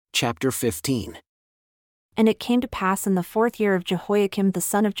chapter 15. And it came to pass in the 4th year of Jehoiakim the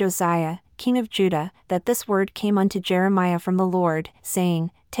son of Josiah, king of Judah, that this word came unto Jeremiah from the Lord,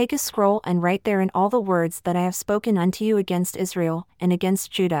 saying, Take a scroll and write therein all the words that I have spoken unto you against Israel, and against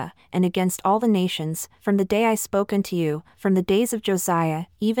Judah, and against all the nations, from the day I spoke unto you, from the days of Josiah,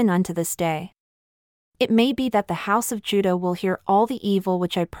 even unto this day. It may be that the house of Judah will hear all the evil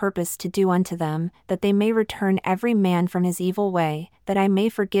which I purpose to do unto them, that they may return every man from his evil way, that I may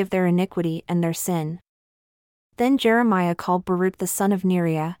forgive their iniquity and their sin. Then Jeremiah called Baruch the son of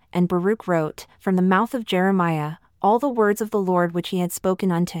Neriah, and Baruch wrote, from the mouth of Jeremiah, all the words of the Lord which he had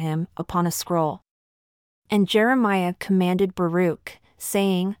spoken unto him, upon a scroll. And Jeremiah commanded Baruch,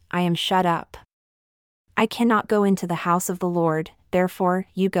 saying, I am shut up. I cannot go into the house of the Lord, therefore,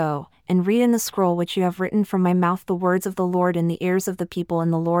 you go, and read in the scroll which you have written from my mouth the words of the Lord in the ears of the people in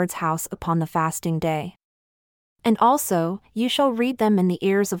the Lord's house upon the fasting day. And also, you shall read them in the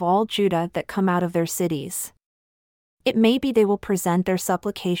ears of all Judah that come out of their cities. It may be they will present their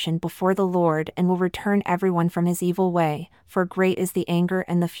supplication before the Lord and will return everyone from his evil way, for great is the anger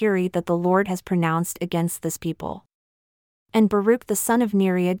and the fury that the Lord has pronounced against this people. And Baruch the son of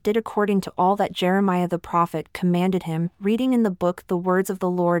Neriah did according to all that Jeremiah the prophet commanded him, reading in the book the words of the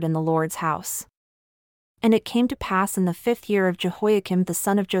Lord in the Lord's house. And it came to pass in the 5th year of Jehoiakim the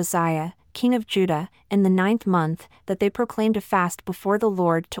son of Josiah, king of Judah, in the 9th month, that they proclaimed a fast before the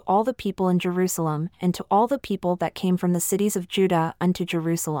Lord to all the people in Jerusalem, and to all the people that came from the cities of Judah unto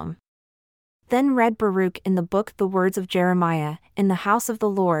Jerusalem. Then read Baruch in the book the words of Jeremiah, in the house of the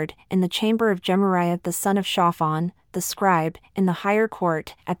Lord, in the chamber of Gemariah the son of Shaphan, the scribe, in the higher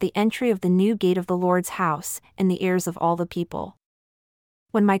court, at the entry of the new gate of the Lord's house, in the ears of all the people.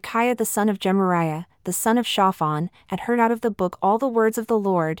 When Micaiah the son of Gemariah, the son of Shaphan, had heard out of the book all the words of the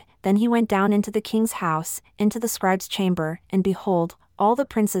Lord, then he went down into the king's house, into the scribe's chamber, and behold, all the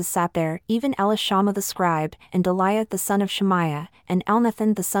princes sat there, even Elishama the scribe, and Delaiah the son of Shemaiah, and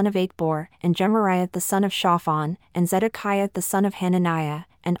Elnathan the son of Achbor, and Gemariah the son of Shaphan, and Zedekiah the son of Hananiah,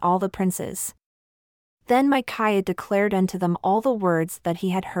 and all the princes. Then Micaiah declared unto them all the words that he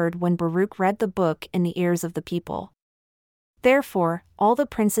had heard when Baruch read the book in the ears of the people. Therefore, all the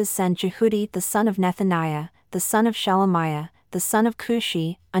princes sent Jehudi the son of Nethaniah, the son of Shelemiah, the son of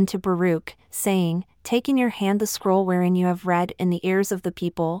Cushi, unto Baruch, saying, Take in your hand the scroll wherein you have read in the ears of the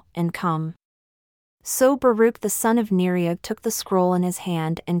people, and come. So Baruch the son of Neriah took the scroll in his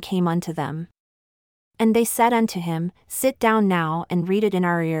hand and came unto them. And they said unto him, Sit down now and read it in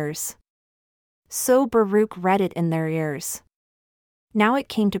our ears. So Baruch read it in their ears. Now it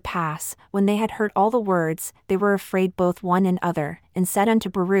came to pass, when they had heard all the words, they were afraid both one and other, and said unto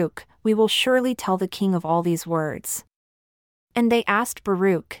Baruch, We will surely tell the king of all these words. And they asked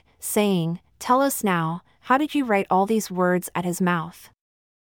Baruch, saying, Tell us now, how did you write all these words at his mouth?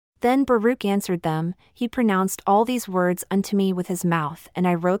 Then Baruch answered them, He pronounced all these words unto me with his mouth, and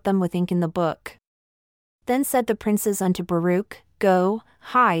I wrote them with ink in the book. Then said the princes unto Baruch, Go,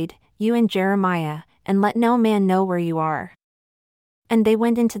 hide, you and Jeremiah, and let no man know where you are. And they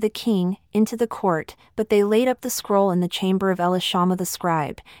went into the king, into the court, but they laid up the scroll in the chamber of Elishama the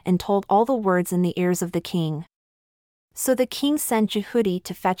scribe, and told all the words in the ears of the king. So the king sent Jehudi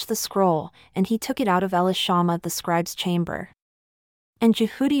to fetch the scroll, and he took it out of Elishama the scribe's chamber. And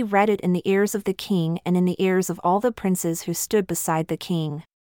Jehudi read it in the ears of the king and in the ears of all the princes who stood beside the king.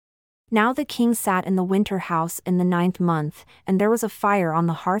 Now the king sat in the winter house in the 9th month, and there was a fire on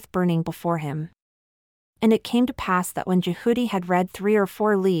the hearth burning before him. And it came to pass that when Jehudi had read 3 or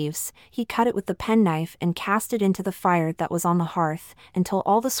 4 leaves, he cut it with the penknife and cast it into the fire that was on the hearth, until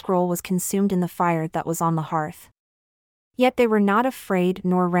all the scroll was consumed in the fire that was on the hearth. Yet they were not afraid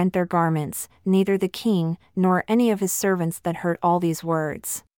nor rent their garments, neither the king, nor any of his servants that heard all these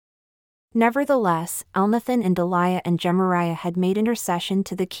words. Nevertheless, Elnathan and Delaiah and Gemariah had made intercession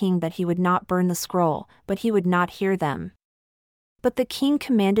to the king that he would not burn the scroll, but he would not hear them. But the king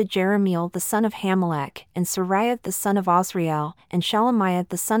commanded Jerahmeel the son of Hamelech, and Sariah the son of Osriel, and Shelemiah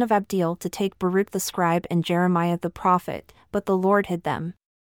the son of Abdiel to take Baruch the scribe and Jeremiah the prophet, but the Lord hid them.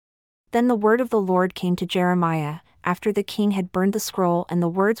 Then the word of the Lord came to Jeremiah, after the king had burned the scroll and the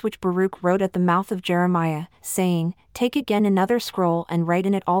words which Baruch wrote at the mouth of Jeremiah, saying, Take again another scroll and write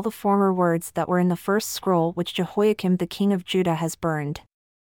in it all the former words that were in the first scroll which Jehoiakim the king of Judah has burned.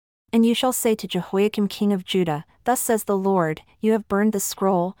 And you shall say to Jehoiakim king of Judah, Thus says the Lord, You have burned the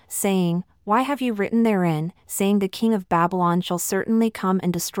scroll, saying, Why have you written therein, saying the king of Babylon shall certainly come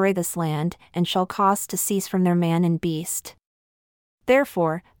and destroy this land, and shall cause to cease from their man and beast?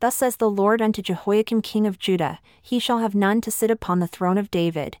 Therefore, thus says the Lord unto Jehoiakim king of Judah, He shall have none to sit upon the throne of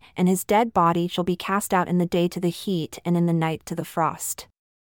David, and his dead body shall be cast out in the day to the heat and in the night to the frost.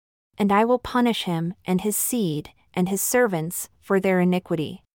 And I will punish him, and his seed, and his servants, for their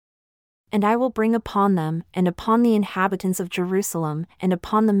iniquity. And I will bring upon them, and upon the inhabitants of Jerusalem, and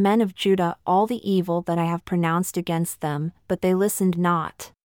upon the men of Judah all the evil that I have pronounced against them, but they listened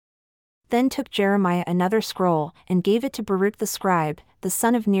not. Then took Jeremiah another scroll, and gave it to Baruch the scribe, the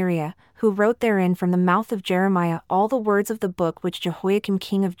son of Neriah, who wrote therein from the mouth of Jeremiah all the words of the book which Jehoiakim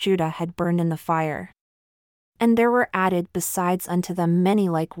king of Judah had burned in the fire. And there were added besides unto them many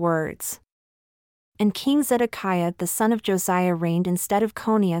like words. And King Zedekiah the son of Josiah reigned instead of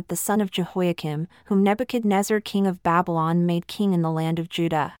Coniah the son of Jehoiakim, whom Nebuchadnezzar king of Babylon made king in the land of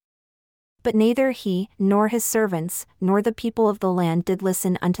Judah. But neither he, nor his servants, nor the people of the land did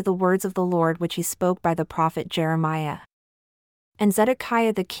listen unto the words of the Lord which he spoke by the prophet Jeremiah. And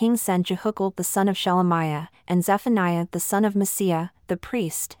Zedekiah the king sent Jehukal the son of Shelemiah, and Zephaniah the son of Maaseiah, the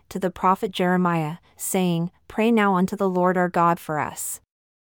priest, to the prophet Jeremiah, saying, Pray now unto the Lord our God for us.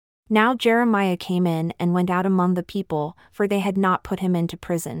 Now Jeremiah came in and went out among the people, for they had not put him into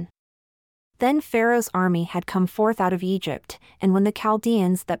prison. Then Pharaoh's army had come forth out of Egypt, and when the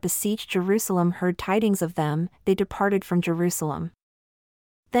Chaldeans that besieged Jerusalem heard tidings of them, they departed from Jerusalem.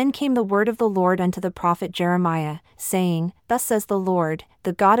 Then came the word of the Lord unto the prophet Jeremiah, saying, Thus says the Lord,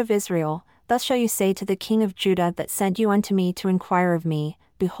 the God of Israel, Thus shall you say to the king of Judah that sent you unto me to inquire of me,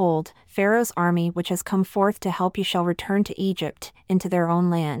 Behold, Pharaoh's army which has come forth to help you shall return to Egypt, into their own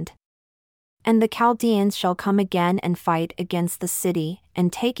land. And the Chaldeans shall come again and fight against the city,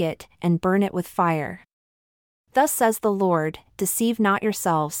 and take it, and burn it with fire. Thus says the Lord, Deceive not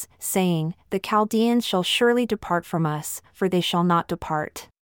yourselves, saying, The Chaldeans shall surely depart from us, for they shall not depart.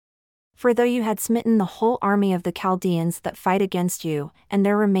 For though you had smitten the whole army of the Chaldeans that fight against you, and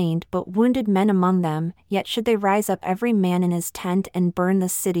there remained but wounded men among them, yet should they rise up every man in his tent and burn the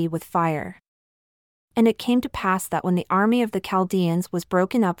city with fire. And it came to pass that when the army of the Chaldeans was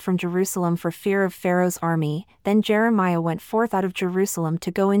broken up from Jerusalem for fear of Pharaoh's army, then Jeremiah went forth out of Jerusalem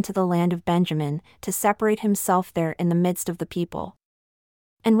to go into the land of Benjamin, to separate himself there in the midst of the people.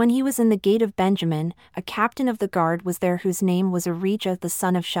 And when he was in the gate of Benjamin, a captain of the guard was there whose name was Arijah the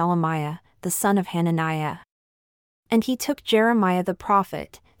son of Shelemiah, the son of Hananiah. And he took Jeremiah the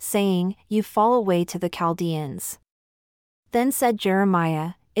prophet, saying, You fall away to the Chaldeans. Then said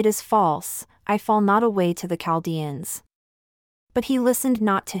Jeremiah, It is false, I fall not away to the Chaldeans. But he listened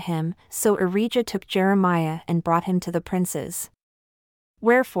not to him, so Arijah took Jeremiah and brought him to the princes.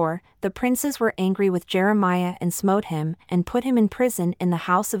 Wherefore, the princes were angry with Jeremiah and smote him, and put him in prison in the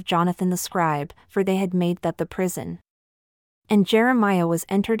house of Jonathan the scribe, for they had made that the prison. And Jeremiah was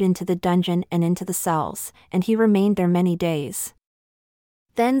entered into the dungeon and into the cells, and he remained there many days.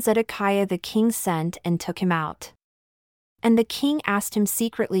 Then Zedekiah the king sent and took him out. And the king asked him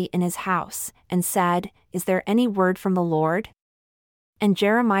secretly in his house, and said, Is there any word from the Lord? And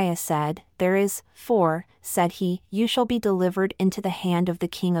Jeremiah said, There is, for, said he, you shall be delivered into the hand of the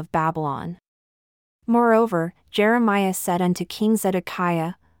king of Babylon. Moreover, Jeremiah said unto King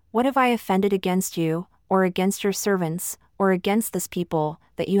Zedekiah, What have I offended against you, or against your servants, or against this people,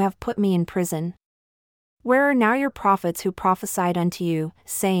 that you have put me in prison? Where are now your prophets who prophesied unto you,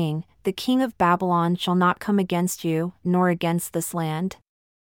 saying, The king of Babylon shall not come against you, nor against this land?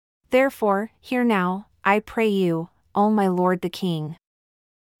 Therefore, hear now, I pray you, O my lord the king.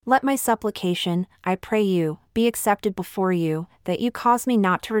 Let my supplication, I pray you, be accepted before you, that you cause me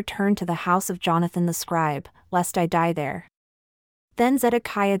not to return to the house of Jonathan the scribe, lest I die there. Then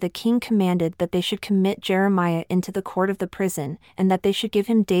Zedekiah the king commanded that they should commit Jeremiah into the court of the prison, and that they should give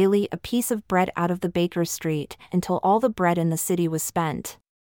him daily a piece of bread out of the baker's street, until all the bread in the city was spent.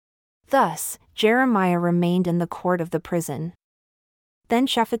 Thus, Jeremiah remained in the court of the prison. Then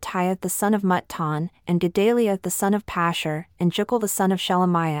Shephatiah the son of Muttan, and Gedaliah the son of Pashur, and Jukal the son of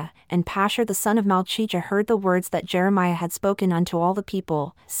Shelemiah, and Pashur the son of Malchijah heard the words that Jeremiah had spoken unto all the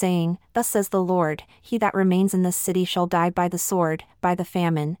people, saying, Thus says the Lord, He that remains in this city shall die by the sword, by the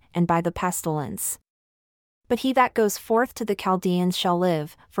famine, and by the pestilence. But he that goes forth to the Chaldeans shall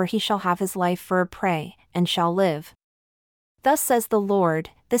live, for he shall have his life for a prey, and shall live. Thus says the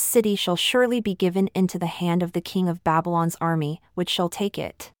Lord, This city shall surely be given into the hand of the king of Babylon's army, which shall take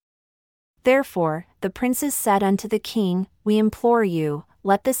it. Therefore, the princes said unto the king, We implore you,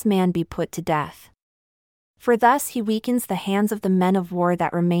 let this man be put to death. For thus he weakens the hands of the men of war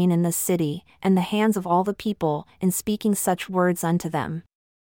that remain in this city, and the hands of all the people, in speaking such words unto them.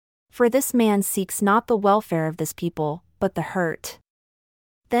 For this man seeks not the welfare of this people, but the hurt.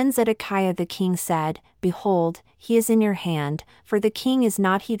 Then Zedekiah the king said, Behold, he is in your hand, for the king is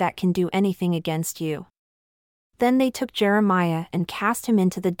not he that can do anything against you. Then they took Jeremiah and cast him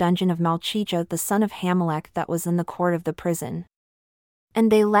into the dungeon of Malchijah the son of Hamelech that was in the court of the prison.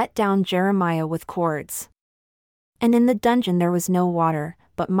 And they let down Jeremiah with cords. And in the dungeon there was no water,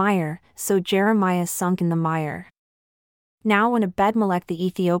 but mire, so Jeremiah sunk in the mire. Now when Ebed-melech the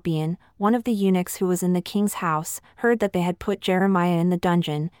Ethiopian, one of the eunuchs who was in the king's house, heard that they had put Jeremiah in the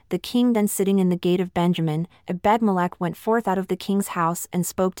dungeon, the king then sitting in the gate of Benjamin, Ebed-melech went forth out of the king's house and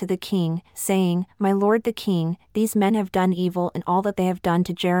spoke to the king, saying, My lord the king, these men have done evil in all that they have done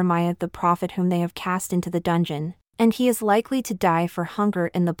to Jeremiah the prophet whom they have cast into the dungeon, and he is likely to die for hunger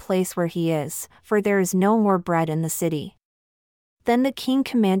in the place where he is, for there is no more bread in the city. Then the king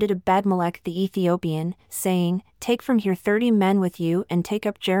commanded Ebed-melech the Ethiopian, saying, Take from here 30 men with you and take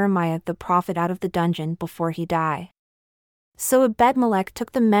up Jeremiah the prophet out of the dungeon before he die. So Ebed-melech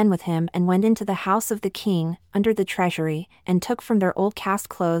took the men with him and went into the house of the king, under the treasury, and took from their old cast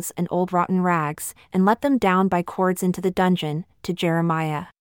clothes and old rotten rags, and let them down by cords into the dungeon, to Jeremiah.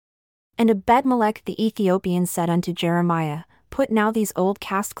 And Ebed-melech the Ethiopian said unto Jeremiah, Put now these old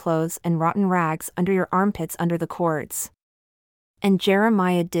cast clothes and rotten rags under your armpits under the cords. And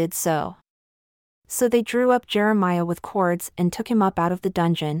Jeremiah did so. So they drew up Jeremiah with cords and took him up out of the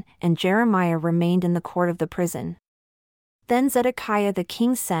dungeon, and Jeremiah remained in the court of the prison. Then Zedekiah the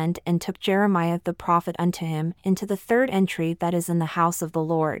king sent and took Jeremiah the prophet unto him into the third entry that is in the house of the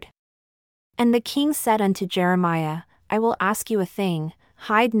Lord. And the king said unto Jeremiah, I will ask you a thing,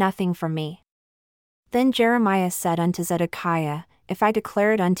 hide nothing from me. Then Jeremiah said unto Zedekiah, If I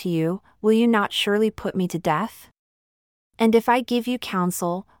declare it unto you, will you not surely put me to death? And if I give you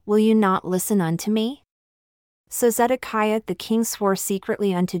counsel, will you not listen unto me? So Zedekiah the king swore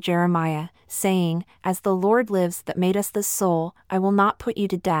secretly unto Jeremiah, saying, As the Lord lives that made us this soul, I will not put you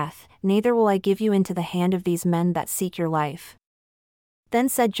to death, neither will I give you into the hand of these men that seek your life. Then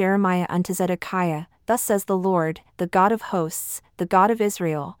said Jeremiah unto Zedekiah, Thus says the Lord, the God of hosts, the God of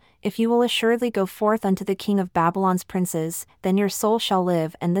Israel, If you will assuredly go forth unto the king of Babylon's princes, then your soul shall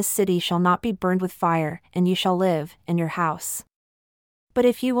live, and this city shall not be burned with fire, and you shall live, in your house. But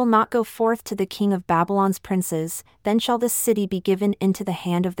if you will not go forth to the king of Babylon's princes, then shall this city be given into the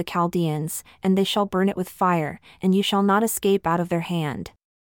hand of the Chaldeans, and they shall burn it with fire, and you shall not escape out of their hand.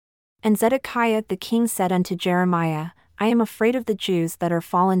 And Zedekiah the king said unto Jeremiah, I am afraid of the Jews that are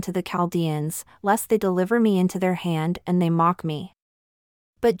fallen to the Chaldeans, lest they deliver me into their hand and they mock me.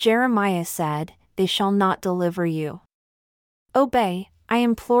 But Jeremiah said, They shall not deliver you. Obey, I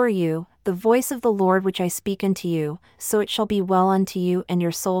implore you, the voice of the Lord which I speak unto you, so it shall be well unto you and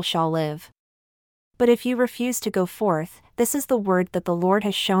your soul shall live. But if you refuse to go forth, this is the word that the Lord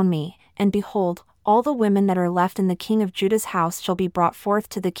has shown me, and behold, all the women that are left in the king of Judah's house shall be brought forth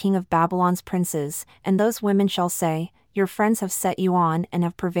to the king of Babylon's princes, and those women shall say, Your friends have set you on and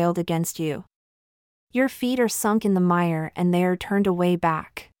have prevailed against you. Your feet are sunk in the mire and they are turned away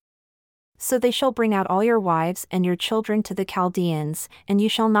back. So they shall bring out all your wives and your children to the Chaldeans, and you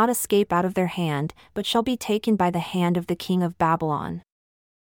shall not escape out of their hand, but shall be taken by the hand of the king of Babylon.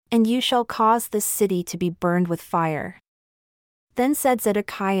 And you shall cause this city to be burned with fire. Then said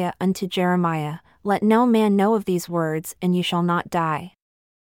Zedekiah unto Jeremiah, Let no man know of these words, and you shall not die.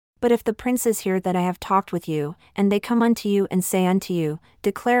 But if the princes hear that I have talked with you, and they come unto you and say unto you,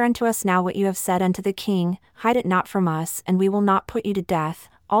 Declare unto us now what you have said unto the king, hide it not from us, and we will not put you to death,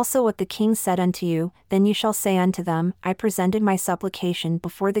 also what the king said unto you, then you shall say unto them, I presented my supplication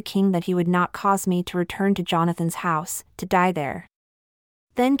before the king that he would not cause me to return to Jonathan's house, to die there.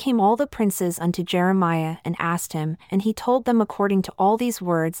 Then came all the princes unto Jeremiah and asked him, and he told them according to all these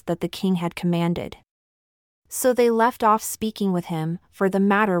words that the king had commanded. So they left off speaking with him, for the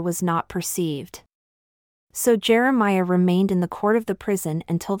matter was not perceived. So Jeremiah remained in the court of the prison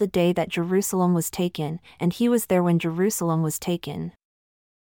until the day that Jerusalem was taken, and he was there when Jerusalem was taken.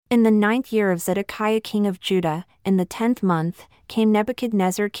 In the 9th year of Zedekiah king of Judah, in the 10th month, came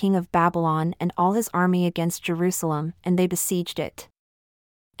Nebuchadnezzar king of Babylon and all his army against Jerusalem, and they besieged it.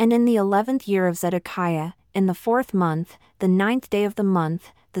 And in the 11th year of Zedekiah, in the 4th month, the 9th day of the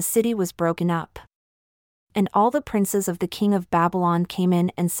month, the city was broken up. And all the princes of the king of Babylon came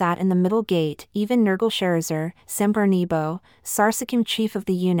in and sat in the middle gate, even Nergal-Sharezer, Semper-Nebo, Sarsakim chief of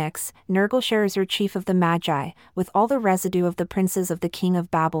the eunuchs, Nergal-Sharezer chief of the Magi, with all the residue of the princes of the king of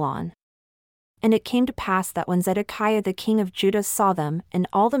Babylon. And it came to pass that when Zedekiah the king of Judah saw them, and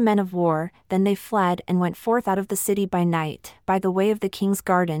all the men of war, then they fled and went forth out of the city by night, by the way of the king's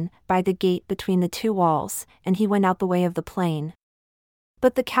garden, by the gate between the two walls, and he went out the way of the plain.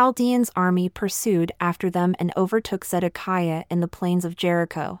 But the Chaldeans' army pursued after them and overtook Zedekiah in the plains of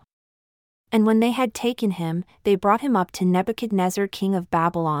Jericho. And when they had taken him, they brought him up to Nebuchadnezzar king of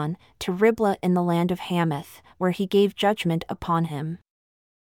Babylon, to Riblah in the land of Hamath, where he gave judgment upon him.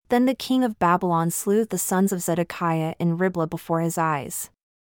 Then the king of Babylon slew the sons of Zedekiah in Riblah before his eyes.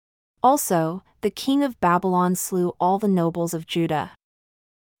 Also, the king of Babylon slew all the nobles of Judah.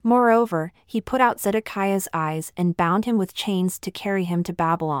 Moreover, he put out Zedekiah's eyes and bound him with chains to carry him to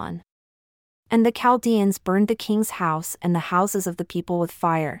Babylon. And the Chaldeans burned the king's house and the houses of the people with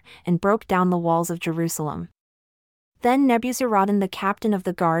fire, and broke down the walls of Jerusalem. Then Nebuzaradan the captain of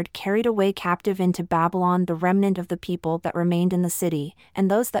the guard carried away captive into Babylon the remnant of the people that remained in the city,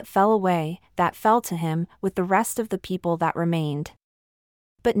 and those that fell away, that fell to him, with the rest of the people that remained.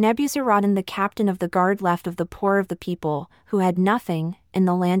 But Nebuzaradan the captain of the guard left of the poor of the people, who had nothing, in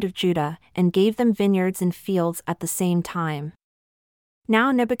the land of Judah, and gave them vineyards and fields at the same time.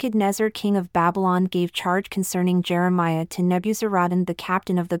 Now Nebuchadnezzar king of Babylon gave charge concerning Jeremiah to Nebuzaradan the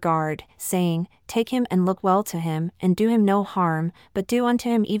captain of the guard, saying, Take him and look well to him, and do him no harm, but do unto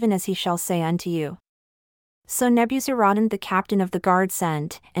him even as he shall say unto you. So Nebuzaradan the captain of the guard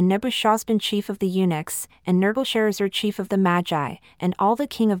sent, and Nebuchadnezzar chief of the eunuchs, and Nergal-Sharezer chief of the Magi, and all the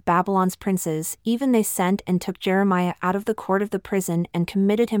king of Babylon's princes, even they sent and took Jeremiah out of the court of the prison and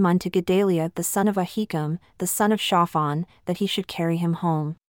committed him unto Gedaliah the son of Ahikam, the son of Shaphan, that he should carry him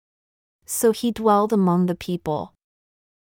home. So he dwelled among the people.